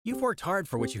You've worked hard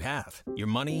for what you have. Your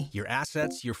money, your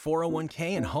assets, your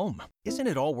 401k, and home. Isn't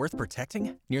it all worth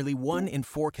protecting? Nearly 1 in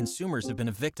 4 consumers have been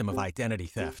a victim of identity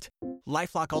theft.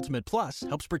 LifeLock Ultimate Plus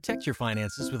helps protect your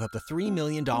finances with up to $3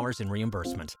 million in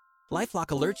reimbursement. LifeLock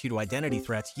alerts you to identity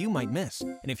threats you might miss.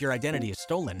 And if your identity is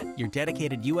stolen, your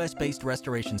dedicated U.S.-based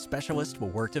restoration specialist will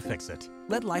work to fix it.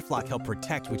 Let LifeLock help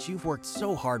protect what you've worked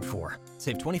so hard for.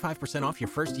 Save 25% off your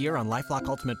first year on LifeLock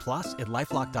Ultimate Plus at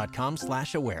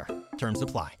LifeLock.com/aware. Terms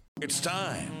apply. It's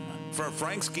time for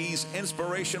Frank Ski's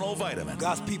Inspirational Vitamin.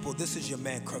 God's people, this is your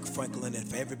man, Kirk Franklin, and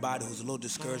for everybody who's a little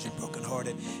discouraged and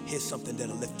brokenhearted, here's something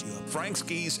that'll lift you up. Frank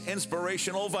Ski's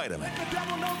Inspirational Vitamin. Let the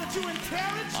devil know that you're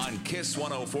encouraged. On KISS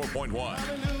 104.1.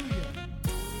 Hallelujah.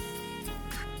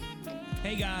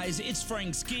 Hey guys, it's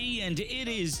Frank Ski, and it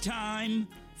is time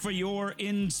for your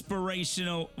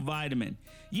Inspirational Vitamin.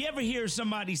 You ever hear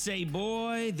somebody say,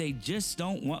 boy, they just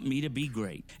don't want me to be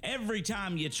great? Every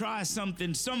time you try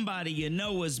something, somebody you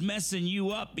know is messing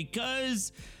you up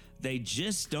because they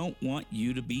just don't want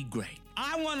you to be great.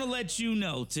 I want to let you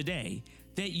know today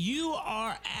that you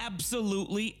are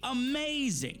absolutely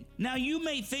amazing. Now, you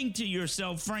may think to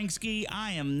yourself, Frank Ski,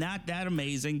 I am not that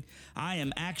amazing. I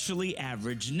am actually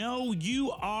average. No,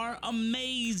 you are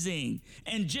amazing.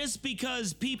 And just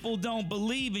because people don't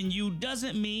believe in you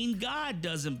doesn't mean God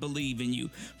doesn't believe in you.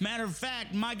 Matter of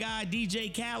fact, my guy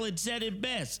DJ Khaled said it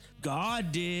best.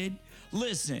 God did.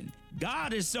 Listen,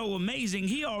 God is so amazing,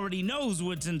 he already knows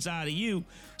what's inside of you.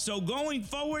 So going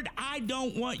forward, I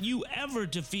don't want you ever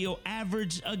to feel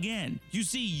average again. You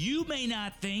see, you may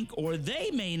not think, or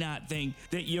they may not think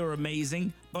that you're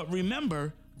amazing, but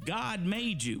remember, God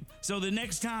made you. So the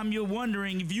next time you're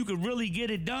wondering if you could really get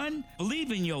it done,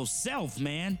 believe in yourself,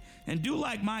 man, and do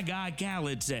like my guy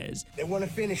Khaled says. They want to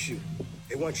finish you.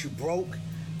 They want you broke.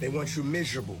 They want you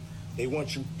miserable. They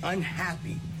want you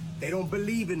unhappy. They don't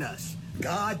believe in us.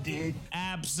 God did.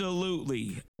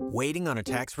 Absolutely. Waiting on a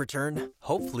tax return?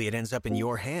 Hopefully it ends up in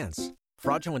your hands.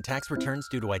 Fraudulent tax returns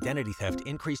due to identity theft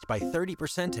increased by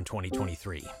 30% in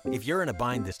 2023. If you're in a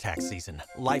bind this tax season,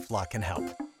 LifeLock can help.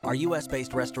 Our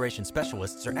U.S.-based restoration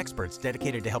specialists are experts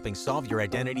dedicated to helping solve your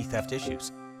identity theft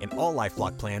issues. And all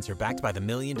LifeLock plans are backed by the $1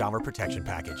 Million Protection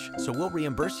Package. So we'll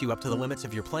reimburse you up to the limits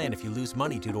of your plan if you lose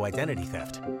money due to identity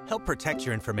theft. Help protect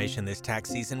your information this tax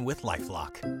season with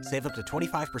LifeLock. Save up to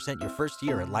 25% your first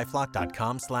year at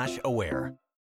LifeLock.com/aware.